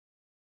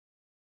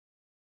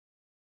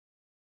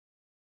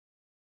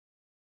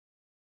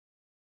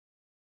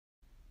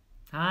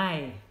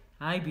Hi.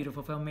 Hi,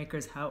 beautiful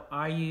filmmakers. How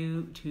are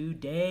you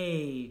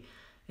today?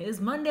 It is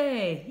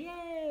Monday.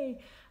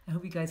 Yay! I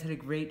hope you guys had a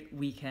great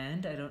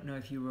weekend. I don't know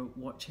if you were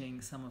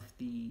watching some of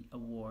the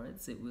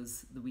awards. It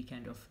was the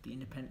weekend of the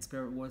Independent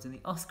Spirit Awards and the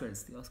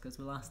Oscars. The Oscars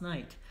were last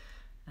night.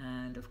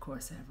 And of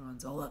course,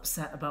 everyone's all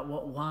upset about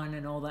what won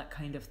and all that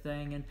kind of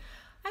thing. And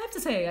I have to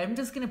say, I'm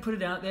just going to put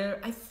it out there.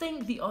 I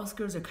think the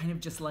Oscars are kind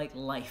of just like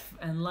life.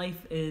 And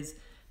life is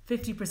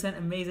 50%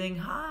 amazing.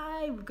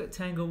 Hi, we've got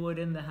Tanglewood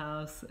in the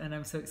house, and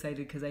I'm so excited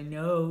because I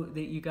know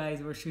that you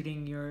guys were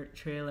shooting your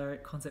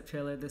concept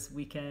trailer this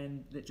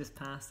weekend that just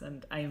passed,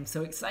 and I am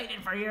so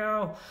excited for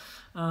you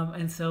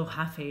and so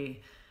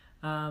happy.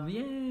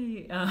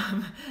 Yay!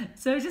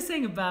 So I was just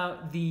saying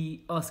about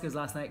the Oscars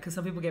last night because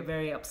some people get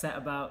very upset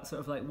about sort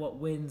of like what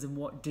wins and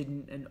what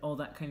didn't and all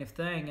that kind of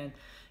thing. And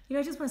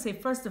I just want to say,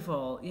 first of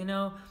all,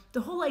 the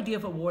whole idea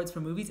of awards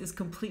for movies is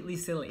completely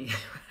silly,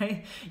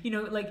 right?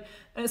 Like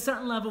at a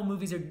certain level,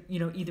 movies are,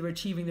 either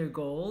achieving their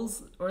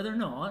goals or they're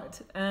not.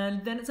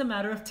 And then it's a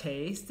matter of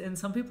taste. And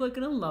some people are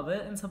going to love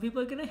it and some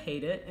people are going to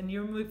hate it. And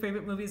your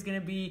favorite movie is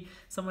going to be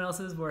someone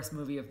else's worst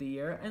movie of the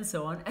year and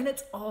so on. And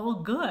it's all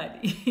good,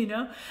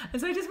 And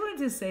so I just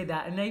wanted to say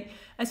that. And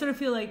I sort of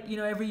feel like,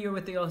 every year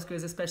with the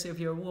Oscars, especially if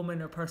you're a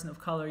woman or person of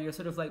color, you're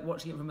sort of like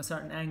watching it from a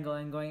certain angle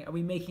and going, are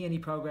we making any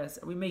progress?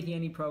 Are we making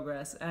any progress?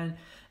 And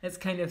it's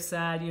kind of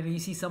sad, you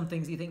see some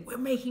things you think we're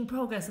making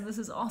progress and this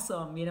is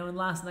awesome, and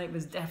last night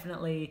was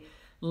definitely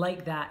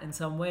like that in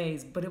some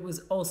ways, but it was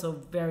also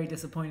very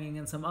disappointing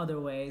in some other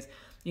ways.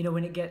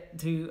 When you get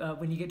to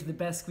the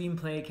best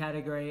screenplay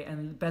category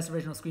and best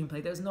original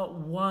screenplay, there's not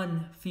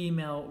one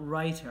female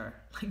writer,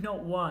 like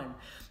not one.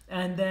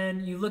 And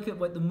then you look at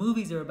what the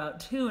movies are about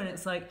too, and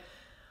it's like,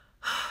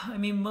 I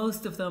mean,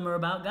 most of them are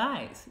about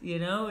guys,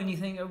 and you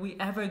think, are we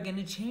ever going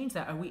to change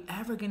that? Are we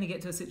ever going to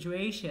get to a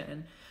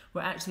situation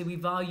where actually we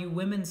value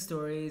women's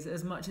stories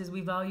as much as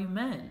we value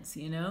men's,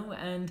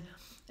 And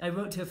I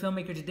wrote to a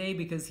filmmaker today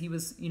because he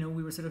was,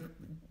 we were sort of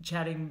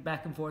chatting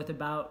back and forth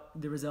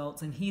about the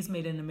results, and he's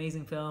made an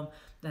amazing film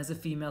that has a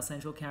female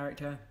central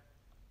character.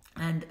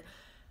 And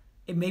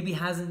it maybe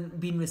hasn't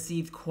been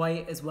received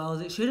quite as well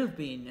as it should have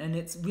been. And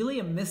it's really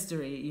a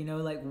mystery,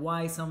 like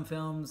why some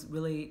films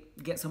really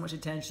get so much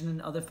attention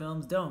and other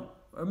films don't.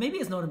 Or maybe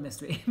it's not a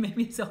mystery.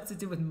 Maybe it's all to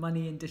do with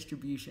money and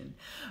distribution.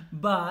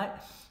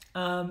 But,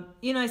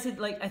 I said,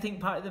 I think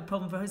part of the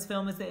problem for his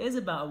film is that it is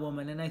about a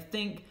woman. And I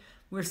think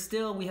we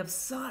have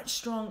such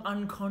strong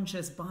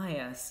unconscious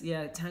bias.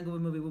 Yeah,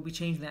 Tanglewood movie will be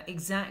changing that.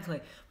 Exactly.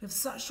 We have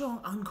such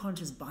strong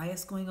unconscious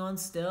bias going on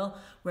still,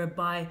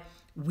 whereby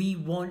we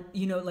want,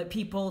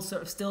 people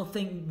sort of still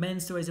think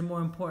men's stories are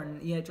more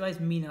important. Yeah, it drives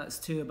me nuts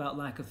too about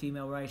lack of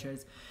female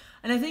writers.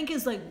 And I think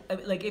it's like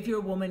if you're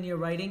a woman, you're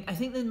writing, I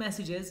think the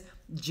message is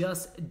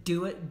just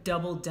do it,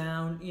 double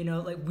down,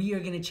 we are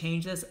going to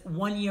change this.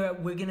 One year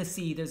we're going to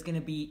see there's going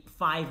to be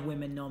 5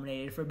 women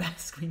nominated for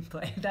best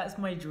screenplay. That's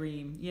my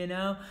dream,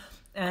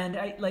 And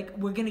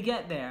we're going to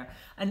get there.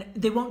 And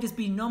they won't just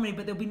be nominated,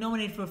 but they'll be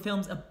nominated for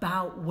films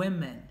about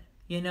women,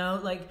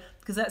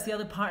 because that's the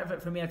other part of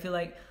it for me. I feel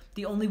like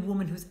the only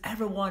woman who's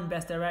ever won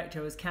Best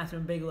Director was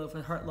Catherine Bigelow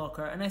for Hurt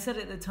Locker. And I said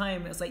at the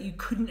time, it's like you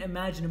couldn't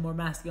imagine a more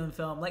masculine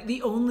film. Like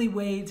the only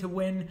way to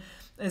win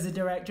as a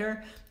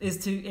director is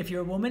to, if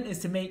you're a woman, is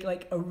to make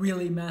like a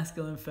really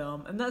masculine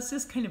film. And that's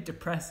just kind of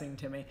depressing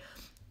to me.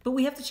 But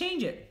we have to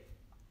change it.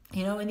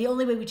 And the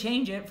only way we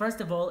change it, first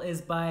of all,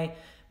 is by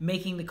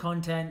making the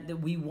content that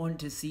we want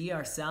to see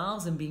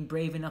ourselves and being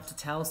brave enough to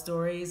tell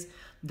stories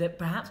that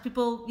perhaps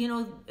people,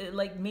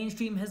 like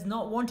mainstream has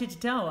not wanted to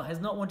tell, has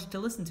not wanted to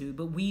listen to,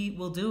 but we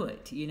will do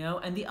it,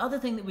 And the other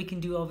thing that we can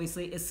do,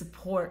 obviously, is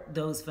support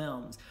those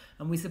films.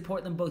 And we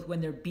support them both when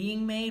they're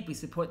being made, we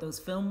support those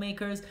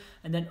filmmakers,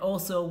 and then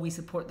also we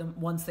support them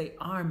once they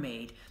are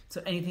made.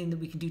 So anything that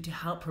we can do to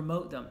help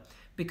promote them.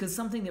 Because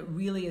something that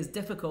really is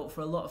difficult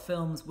for a lot of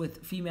films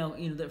with female,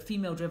 they're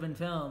female-driven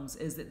films,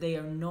 is that they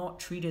are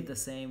not treated the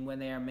same when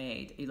they are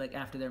made, like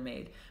after they're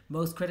made.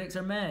 Most critics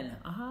are men.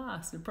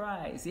 Aha,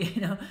 surprise,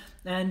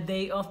 And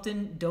they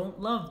often don't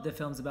love the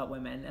films about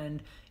women.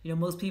 And,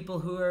 most people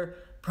who are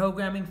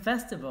programming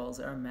festivals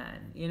are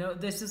men.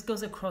 This just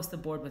goes across the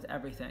board with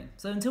everything.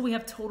 So until we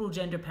have total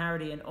gender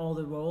parity in all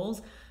the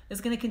roles,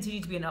 it's going to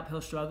continue to be an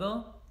uphill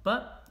struggle.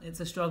 But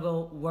it's a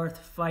struggle worth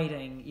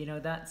fighting.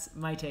 That's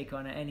my take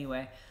on it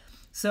anyway.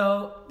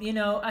 So,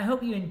 I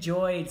hope you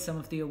enjoyed some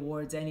of the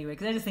awards anyway,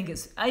 because I just think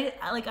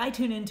I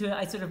tune into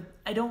it.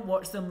 I don't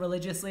watch them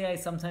religiously. I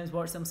sometimes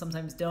watch them,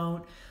 sometimes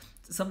don't.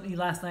 Something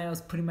last night I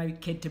was putting my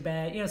kid to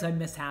bed, so I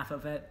missed half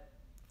of it.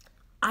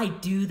 I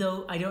do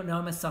though, I don't know,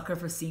 I'm a sucker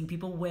for seeing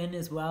people win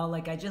as well.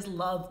 I just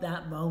love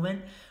that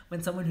moment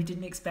when someone who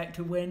didn't expect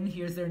to win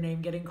hears their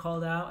name getting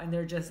called out and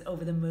they're just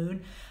over the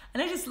moon.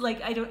 And I just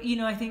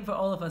I think for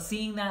all of us,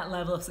 seeing that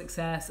level of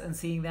success and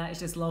seeing that is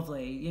just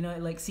lovely.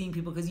 Seeing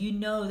people, because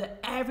that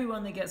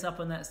everyone that gets up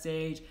on that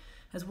stage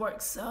has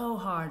worked so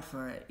hard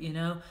for it,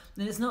 And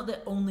it's not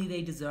that only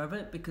they deserve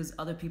it, because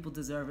other people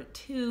deserve it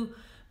too,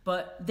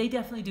 but they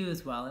definitely do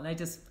as well. And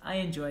I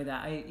enjoy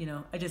that.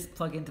 I just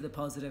plug into the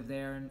positive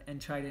there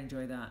and try to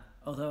enjoy that.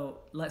 Although,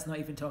 let's not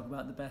even talk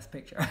about the best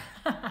picture.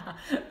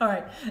 All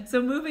right,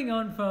 so moving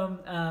on from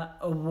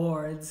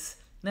awards,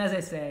 and as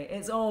I say,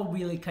 it's all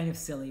really kind of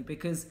silly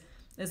because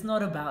it's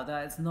not about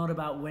that. It's not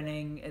about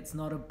winning. It's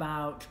not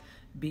about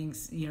being,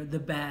 the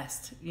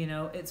best.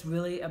 It's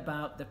really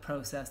about the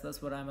process.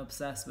 That's what I'm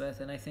obsessed with.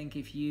 And I think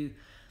if you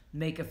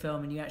make a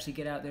film and you actually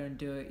get out there and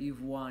do it,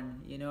 you've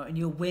won, and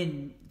you'll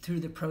win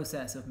through the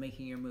process of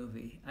making your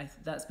movie.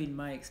 That's been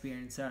my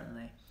experience,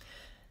 certainly.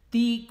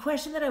 The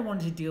question that I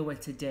wanted to deal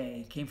with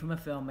today came from a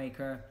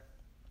filmmaker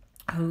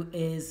who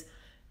is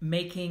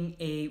making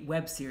a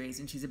web series,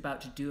 and she's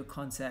about to do a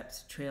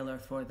concept trailer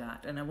for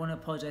that. And I want to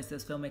apologize to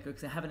this filmmaker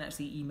because I haven't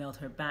actually emailed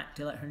her back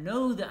to let her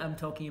know that I'm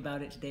talking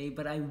about it today,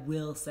 but I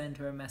will send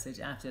her a message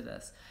after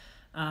this.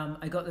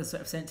 I got this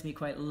sort of sent to me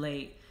quite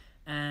late,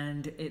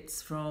 and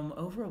it's from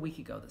over a week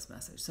ago, this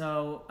message.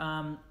 So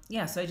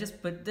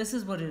but this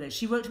is what it is.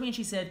 She wrote to me and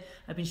she said,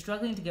 I've been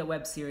struggling to get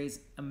web series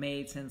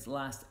made since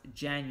last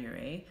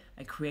January.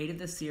 I created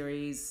the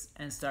series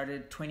and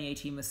started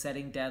 2018 with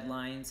setting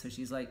deadlines. So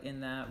she's like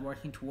in that,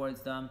 working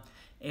towards them.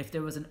 If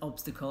there was an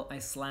obstacle, I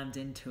slammed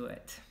into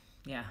it.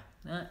 Yeah,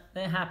 that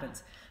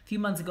happens. A few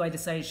months ago, I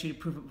decided to shoot a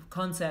proof of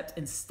concept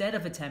instead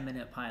of a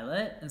 10-minute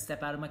pilot and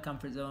step out of my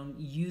comfort zone,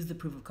 use the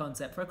proof of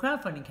concept for a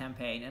crowdfunding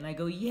campaign. And I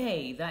go,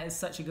 yay, that is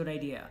such a good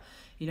idea.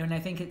 And I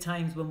think at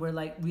times when we're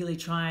like really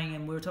trying,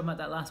 and we were talking about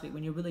that last week,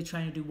 when you're really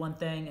trying to do one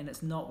thing and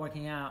it's not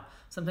working out,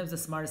 sometimes the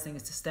smartest thing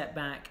is to step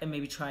back and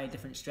maybe try a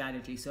different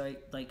strategy. So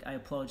I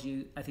applaud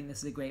you. I think this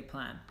is a great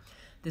plan.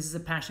 This is a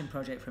passion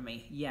project for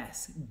me.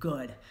 Yes,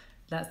 good.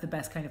 That's the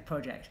best kind of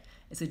project.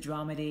 It's a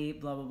dramedy,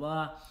 blah, blah,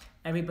 blah.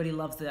 Everybody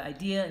loves the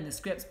idea and the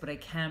scripts, but I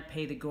can't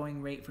pay the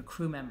going rate for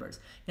crew members.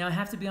 Now, I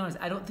have to be honest,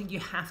 I don't think you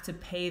have to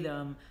pay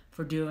them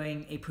for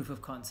doing a proof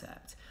of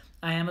concept.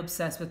 I am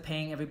obsessed with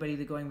paying everybody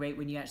the going rate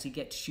when you actually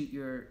get to shoot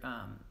your,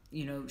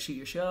 shoot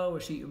your show or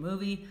shoot your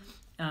movie.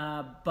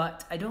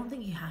 But I don't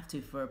think you have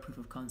to for a proof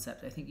of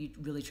concept. I think you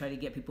really try to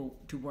get people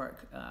to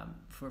work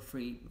for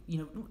free.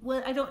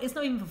 It's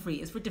not even for free.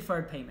 It's for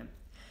deferred payment.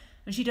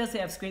 And she does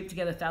say, I've scraped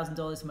together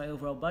 $1,000 for my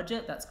overall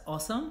budget. That's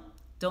awesome.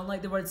 Don't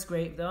like the word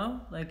scrape though.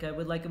 Like I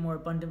would like a more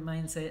abundant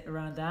mindset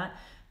around that.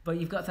 But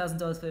you've got $1,000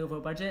 for the overall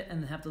budget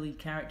and have the lead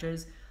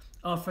characters.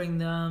 Offering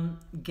them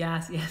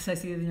gas. Yes, I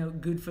see,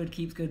 good food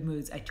keeps good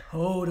moods. I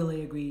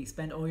totally agree.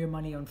 Spend all your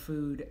money on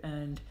food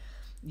and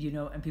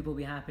people will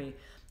be happy.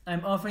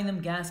 I'm offering them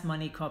gas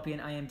money, copy,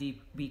 and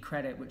IMDb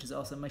credit, which is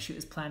awesome. My shoot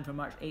is planned for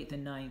March 8th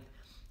and 9th.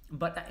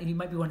 But you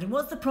might be wondering,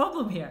 what's the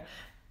problem here?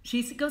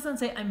 She goes on to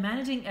say, I'm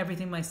managing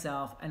everything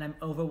myself and I'm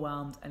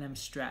overwhelmed and I'm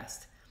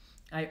stressed.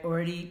 I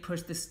already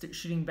pushed the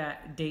shooting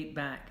date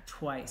back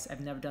twice. I've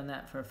never done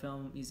that for a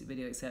film, music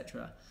video,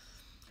 etc.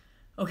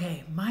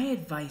 Okay, my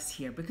advice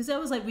here, because I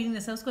was like reading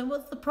this, I was going,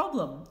 what's the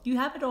problem? You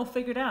have it all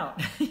figured out.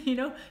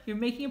 You're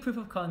making a proof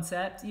of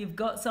concept. You've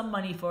got some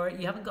money for it.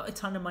 You haven't got a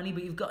ton of money,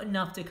 but you've got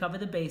enough to cover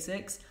the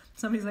basics.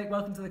 Somebody's like,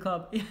 welcome to the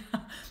club.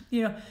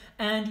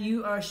 And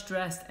you are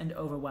stressed and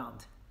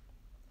overwhelmed.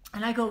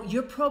 And I go,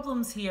 your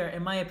problems here,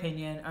 in my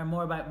opinion, are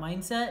more about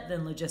mindset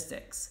than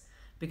logistics.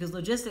 Because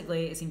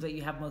logistically, it seems like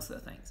you have most of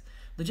the things.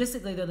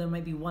 Logistically, though, there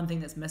might be one thing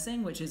that's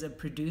missing, which is a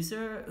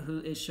producer who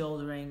is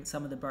shouldering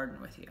some of the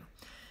burden with you.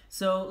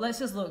 So let's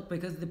just look,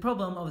 because the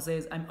problem obviously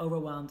is I'm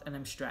overwhelmed and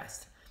I'm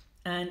stressed.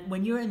 And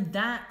when you're in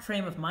that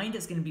frame of mind,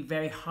 it's going to be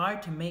very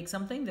hard to make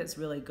something that's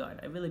really good.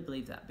 I really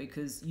believe that,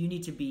 because you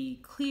need to be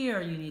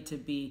clear. You need to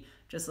be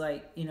just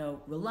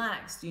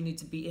relaxed. You need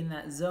to be in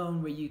that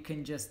zone where you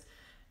can just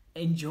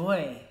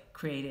enjoy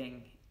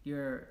creating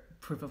your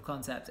proof of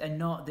concept and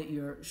not that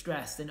you're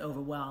stressed and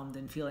overwhelmed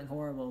and feeling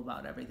horrible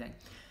about everything.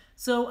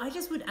 So I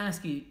just would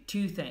ask you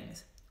two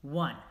things.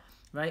 One,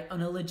 right,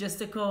 on a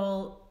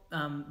logistical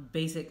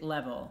basic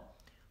level,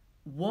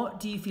 what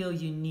do you feel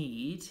you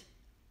need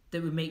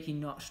that would make you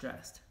not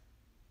stressed?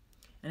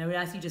 And I would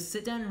ask you just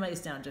sit down and write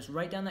this down. Just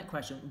write down that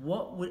question.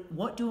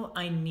 What do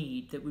I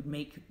need that would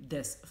make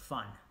this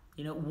fun?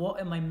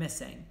 What am I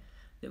missing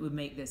that would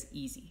make this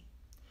easy?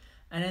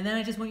 And then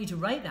I just want you to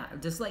write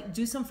that. Just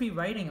do some free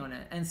writing on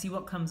it and see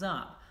what comes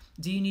up.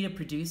 Do you need a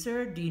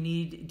producer? Who do you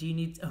need? Do you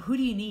need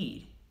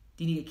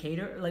a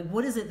caterer?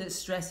 What is it that's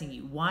stressing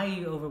you? Why are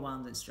you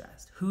overwhelmed and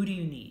stressed? Who do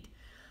you need?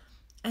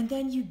 And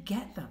then you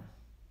get them,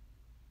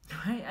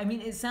 right? I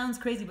mean, it sounds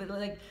crazy, but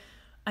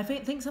I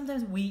think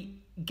sometimes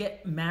we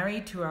get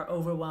married to our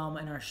overwhelm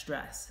and our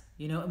stress,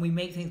 and we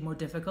make things more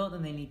difficult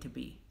than they need to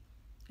be.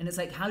 And it's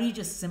like, how do you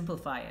just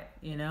simplify it,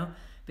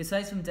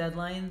 Besides from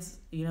deadlines,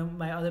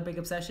 my other big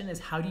obsession is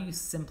how do you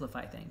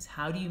simplify things?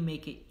 How do you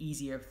make it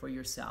easier for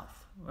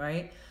yourself,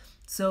 right?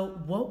 So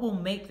what will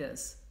make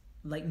this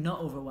not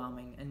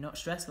overwhelming and not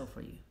stressful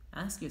for you?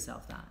 Ask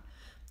yourself that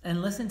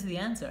and listen to the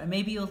answer. And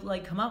maybe you'll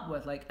come up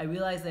with I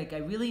realize I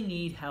really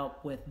need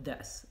help with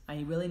this.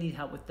 I really need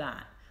help with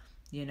that.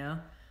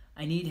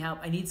 I need help.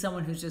 I need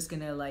someone who's just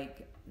gonna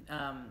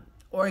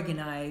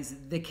organize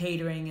the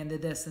catering and the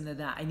this and the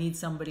that. I need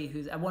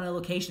somebody I want a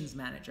locations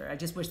manager. I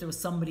just wish there was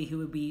somebody who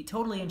would be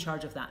totally in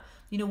charge of that.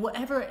 You know,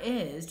 whatever it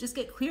is, just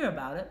get clear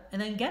about it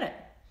and then get it.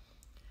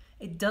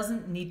 It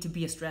doesn't need to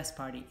be a stress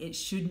party. It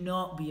should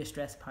not be a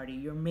stress party.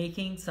 You're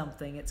making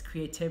something, it's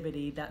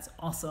creativity, that's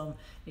awesome.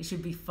 It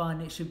should be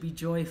fun, it should be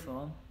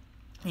joyful.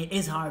 It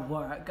is hard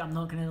work, I'm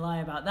not gonna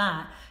lie about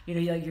that. You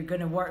know, you're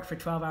gonna work for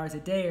 12 hours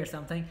a day or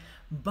something,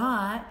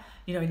 but,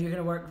 you know, and you're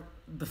gonna work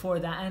before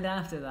that and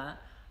after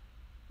that.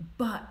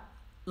 But,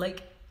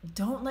 like,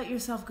 don't let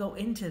yourself go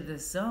into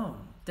this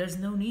zone. There's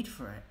no need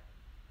for it,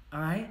 all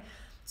right?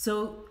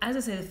 So, as I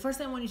say, the first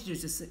thing I want you to do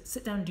is just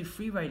sit down and do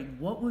free writing.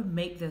 What would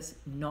make this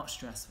not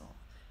stressful?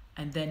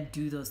 And then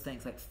do those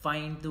things, like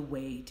find the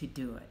way to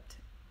do it,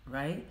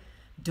 right?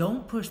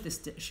 Don't push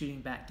this shooting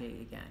back date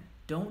again.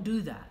 Don't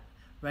do that,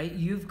 right?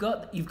 You've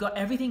got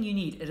everything you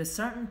need. At a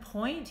certain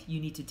point,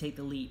 you need to take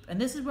the leap. And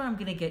this is where I'm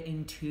gonna get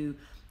into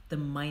the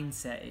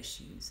mindset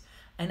issues.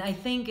 And I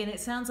think, and it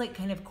sounds like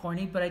kind of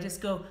corny, but I just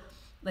go,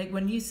 like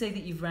when you say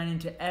that you've ran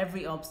into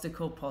every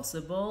obstacle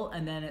possible,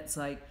 and then it's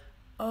like,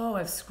 oh,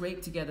 I've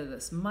scraped together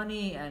this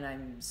money and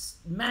I'm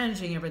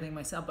managing everything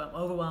myself, but I'm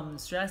overwhelmed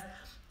and stressed.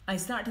 I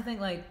start to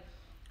think like,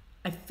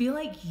 I feel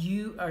like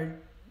you are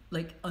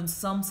like on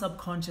some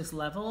subconscious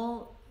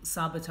level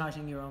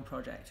sabotaging your own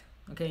project.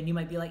 Okay, and you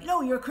might be like,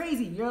 no, you're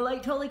crazy. You're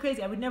like totally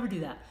crazy. I would never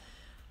do that.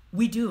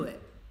 We do it.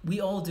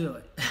 We all do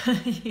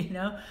it. You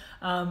know,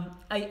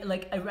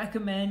 I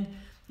recommend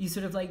you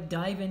sort of like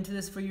dive into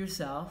this for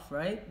yourself,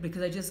 right?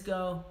 Because I just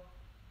go,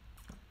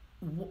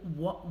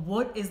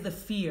 what is the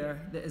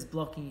fear that is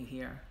blocking you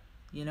here?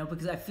 You know,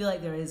 because I feel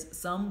like there is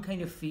some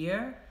kind of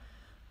fear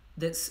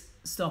that's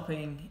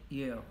stopping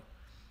you,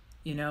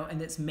 you know,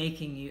 and that's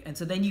making you, and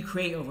so then you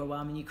create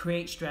overwhelm and you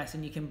create stress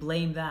and you can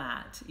blame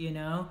that, you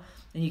know,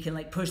 and you can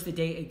like push the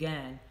date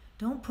again.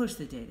 Don't push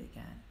the date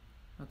again,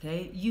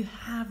 okay? You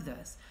have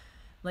this.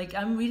 Like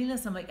I'm reading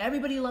this, I'm like,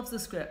 everybody loves the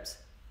scripts.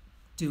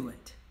 Do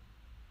it.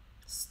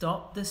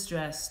 Stop the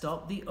stress,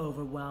 stop the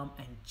overwhelm,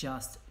 and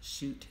just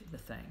shoot the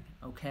thing,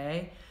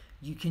 okay?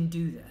 You can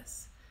do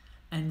this.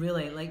 And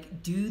really,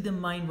 like, do the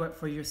mind work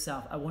for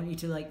yourself. I want you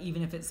to, like,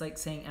 even if it's like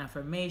saying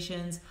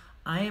affirmations,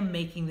 I am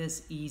making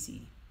this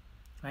easy,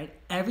 right?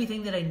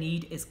 Everything that I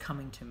need is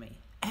coming to me.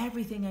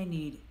 Everything I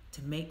need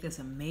to make this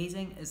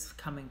amazing is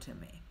coming to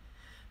me.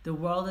 The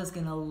world is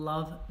gonna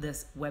love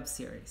this web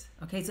series,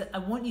 okay? So I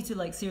want you to,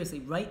 like,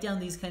 seriously, write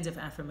down these kinds of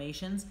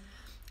affirmations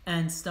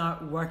and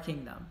start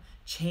working them.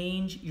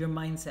 Change your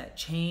mindset,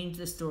 change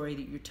the story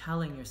that you're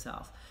telling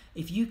yourself.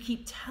 If you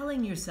keep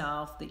telling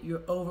yourself that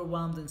you're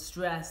overwhelmed and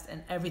stressed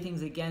and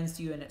everything's against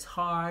you and it's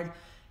hard,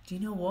 do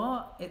you know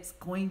what? It's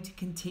going to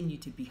continue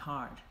to be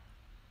hard.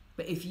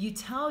 But if you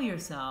tell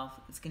yourself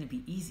it's going to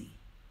be easy,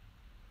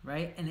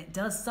 right? And it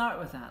does start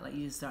with that. Like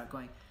you just start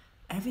going,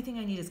 everything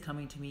I need is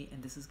coming to me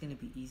and this is going to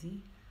be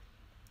easy.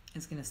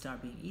 It's going to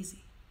start being easy.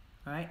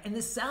 All right, and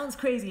this sounds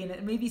crazy and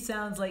it maybe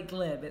sounds like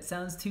glib, it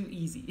sounds too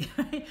easy,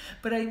 right?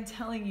 But I'm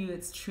telling you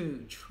it's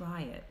true.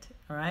 Try it,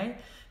 all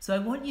right? So I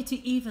want you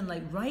to even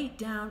like write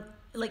down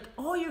like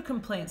all your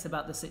complaints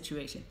about the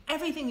situation,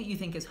 everything that you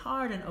think is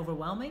hard and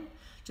overwhelming,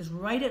 just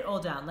write it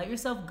all down. Let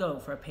yourself go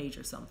for a page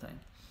or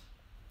something,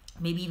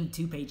 maybe even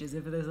 2 pages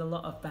if there's a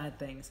lot of bad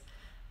things.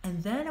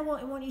 And then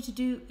what I want you to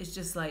do is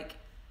just like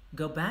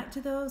go back to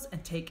those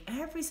and take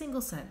every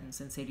single sentence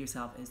and say to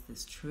yourself, is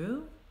this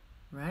true,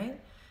 right?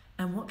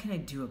 And what can I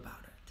do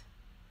about it,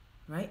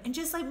 right? And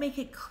just like make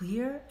it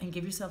clear and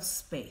give yourself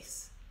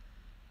space,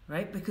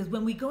 right? Because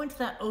when we go into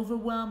that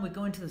overwhelm, we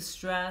go into the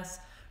stress,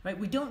 right?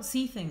 We don't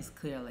see things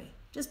clearly.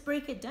 Just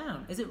break it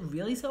down. Is it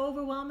really so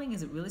overwhelming?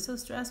 Is it really so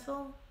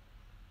stressful?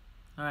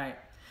 All right.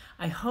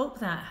 I hope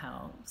that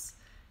helps.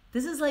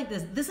 This is like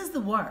this is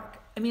the work.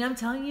 I mean, I'm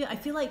telling you, I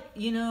feel like,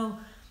 you know,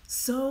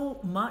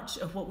 so much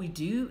of what we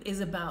do is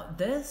about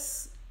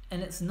this.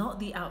 And it's not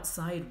the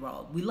outside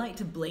world. We like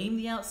to blame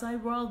the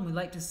outside world. And we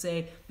like to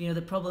say, you know,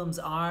 the problems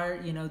are,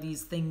 you know,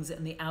 these things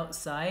on the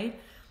outside.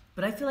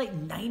 But I feel like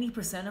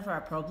 90% of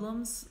our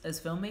problems as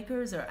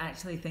filmmakers are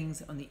actually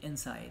things on the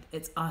inside.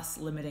 It's us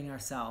limiting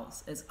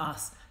ourselves. It's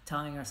us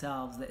telling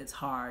ourselves that it's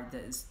hard,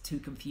 that it's too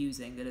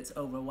confusing, that it's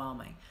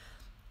overwhelming.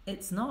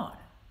 It's not.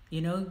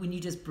 You know, when you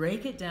just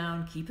break it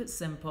down, keep it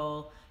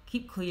simple,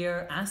 keep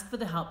clear, ask for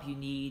the help you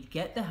need,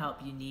 get the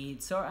help you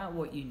need, sort out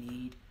what you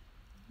need.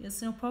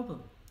 It's no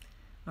problem.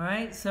 All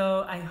right,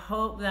 so I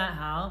hope that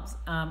helps.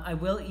 I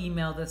will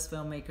email this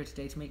filmmaker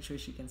today to make sure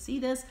she can see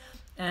this.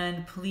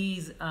 And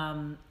please,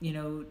 you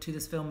know, to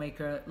this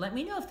filmmaker, let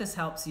me know if this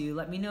helps you.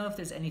 Let me know if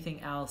there's anything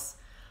else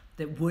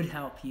that would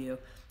help you.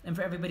 And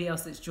for everybody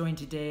else that's joined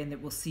today and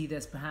that will see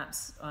this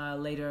perhaps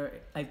later,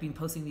 I've been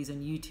posting these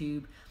on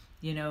YouTube.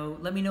 You know,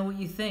 let me know what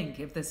you think,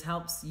 if this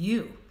helps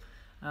you.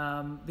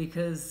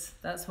 Because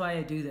that's why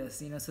I do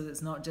this, you know, so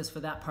it's not just for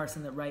that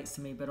person that writes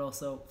to me, but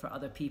also for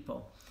other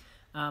people.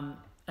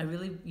 I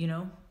really, you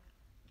know,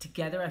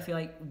 together I feel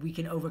like we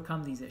can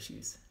overcome these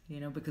issues, you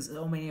know, because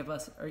so many of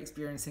us are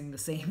experiencing the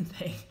same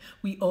thing.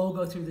 We all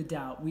go through the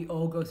doubt, we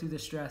all go through the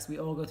stress, we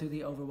all go through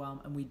the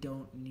overwhelm, and we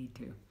don't need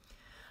to.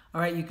 All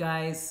right, you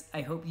guys,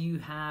 I hope you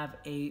have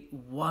a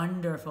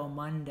wonderful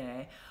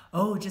Monday.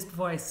 Oh, just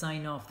before I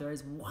sign off, there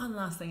is one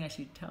last thing I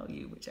should tell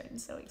you, which I'm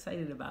so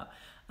excited about.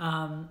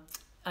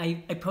 I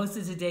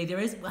posted today,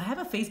 I have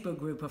a Facebook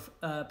group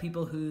of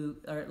people who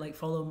are like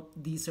follow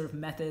these sort of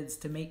methods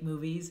to make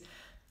movies.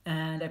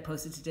 And I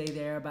posted today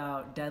there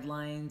about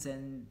deadlines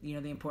and, you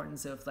know, the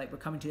importance of like we're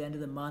coming to the end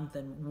of the month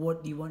and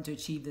what you want to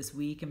achieve this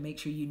week, and make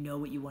sure you know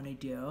what you want to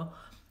do.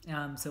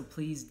 So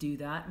please do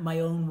that. My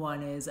own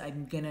one is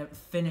I'm going to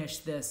finish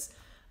this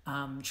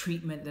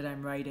treatment that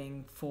I'm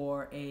writing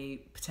for a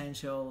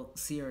potential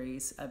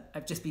series.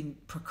 I've just been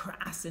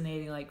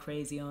procrastinating like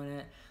crazy on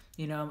it.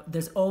 You know,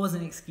 there's always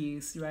an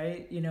excuse,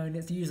 right? You know, and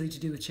it's usually to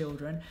do with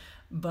children,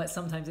 but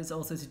sometimes it's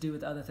also to do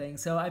with other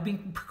things. So I've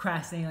been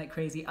procrastinating like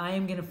crazy. I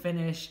am going to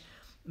finish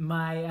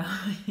my,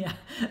 yeah,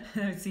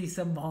 I see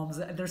some moms.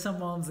 There's some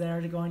moms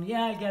there going,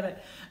 yeah, I get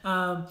it.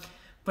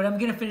 But I'm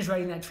going to finish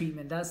writing that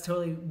treatment. That's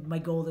totally my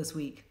goal this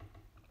week.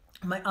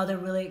 My other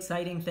really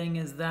exciting thing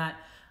is that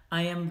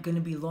I am going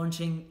to be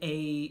launching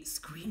a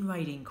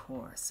screenwriting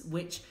course,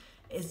 which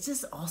is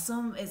just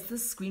awesome. It's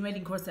this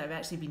screenwriting course that I've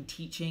actually been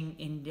teaching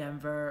in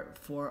Denver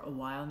for a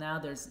while now.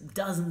 There's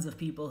dozens of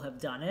people have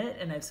done it,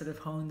 and I've sort of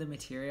honed the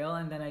material.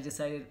 And then I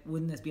decided,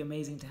 wouldn't this be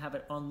amazing to have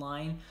it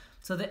online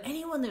so that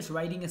anyone that's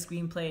writing a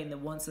screenplay and that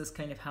wants this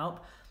kind of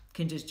help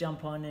can just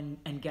jump on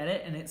and get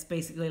it. And it's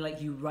basically like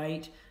you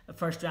write a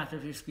first draft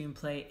of your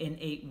screenplay in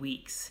 8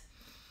 weeks.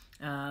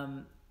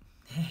 I'm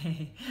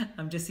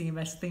just seeing a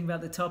message thinking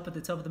about the top of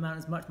the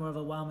mountain is much more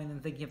overwhelming than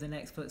thinking of the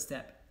next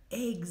footstep.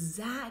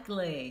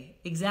 Exactly.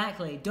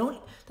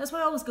 That's why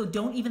I always go,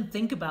 don't even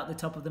think about the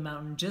top of the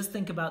mountain, just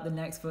think about the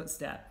next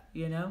footstep.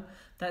 You know,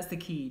 that's the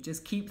key.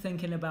 Just keep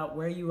thinking about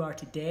where you are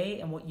today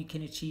and what you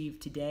can achieve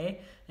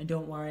today, and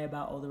don't worry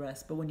about all the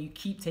rest. But when you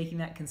keep taking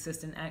that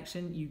consistent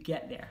action, you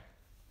get there.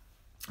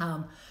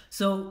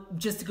 So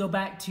just to go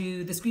back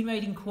to the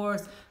screenwriting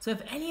course, so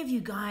if any of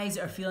you guys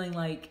are feeling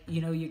like, you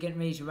know, you're getting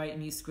ready to write a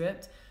new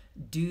script,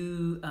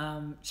 do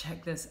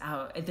check this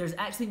out. There's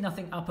actually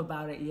nothing up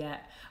about it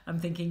yet. I'm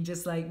thinking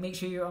just like make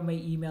sure you're on my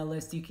email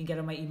list. You can get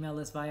on my email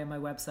list via my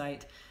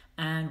website,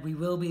 and we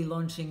will be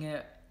launching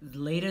it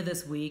later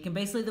this week. And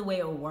basically the way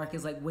it will work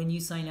is like when you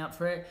sign up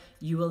for it,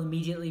 you will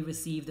immediately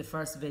receive the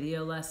first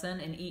video lesson,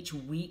 and each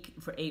week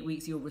for 8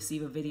 weeks you'll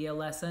receive a video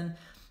lesson,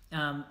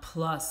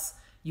 plus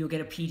you'll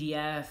get a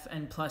PDF,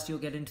 and plus you'll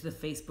get into the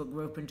Facebook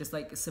group and just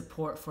like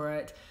support for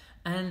it.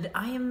 And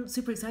I am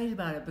super excited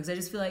about it because I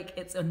just feel like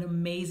it's an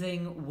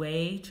amazing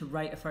way to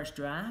write a first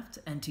draft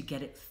and to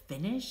get it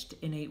finished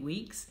in 8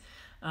 weeks.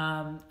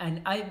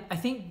 And I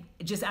think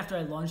just after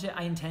I launch it,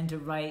 I intend to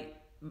write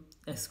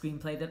a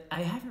screenplay that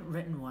I haven't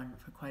written one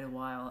for quite a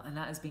while. And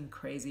that has been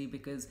crazy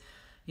because,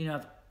 you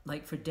know,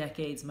 like for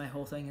decades, my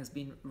whole thing has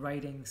been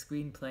writing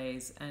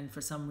screenplays. And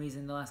for some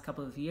reason, the last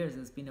couple of years,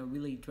 it's been a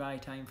really dry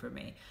time for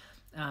me.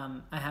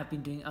 I have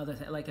been doing other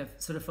things, like I've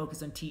sort of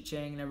focused on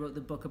teaching, and I wrote the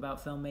book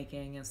about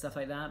filmmaking and stuff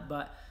like that,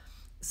 but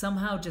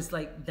somehow just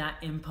like that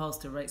impulse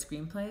to write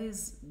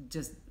screenplays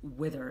just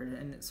withered,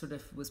 and it sort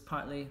of was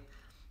partly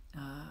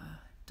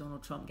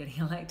Donald Trump getting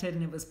elected,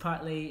 and it was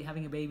partly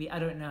having a baby, I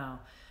don't know,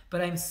 but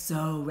I'm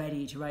so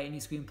ready to write a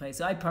new screenplay.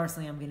 So I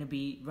personally am going to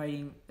be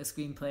writing a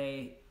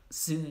screenplay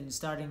soon,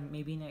 starting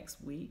maybe next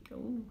week.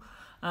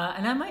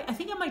 And I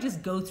think I might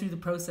just go through the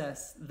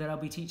process that I'll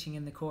be teaching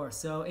in the course.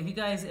 So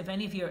if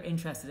any of you are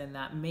interested in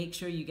that, make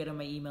sure you get on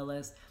my email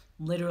list.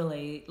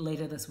 Literally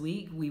later this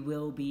week, we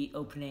will be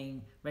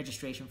opening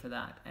registration for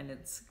that. And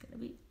it's going to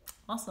be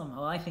awesome.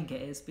 Well, I think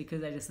it is,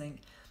 because I just think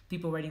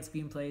people writing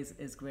screenplays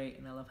is great,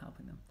 and I love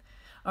helping them.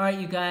 All right,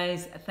 you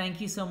guys, thank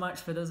you so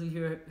much for those of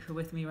you who are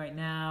with me right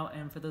now.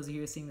 And for those of you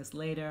who are seeing this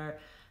later,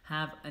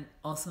 have an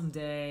awesome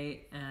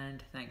day,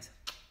 and thanks.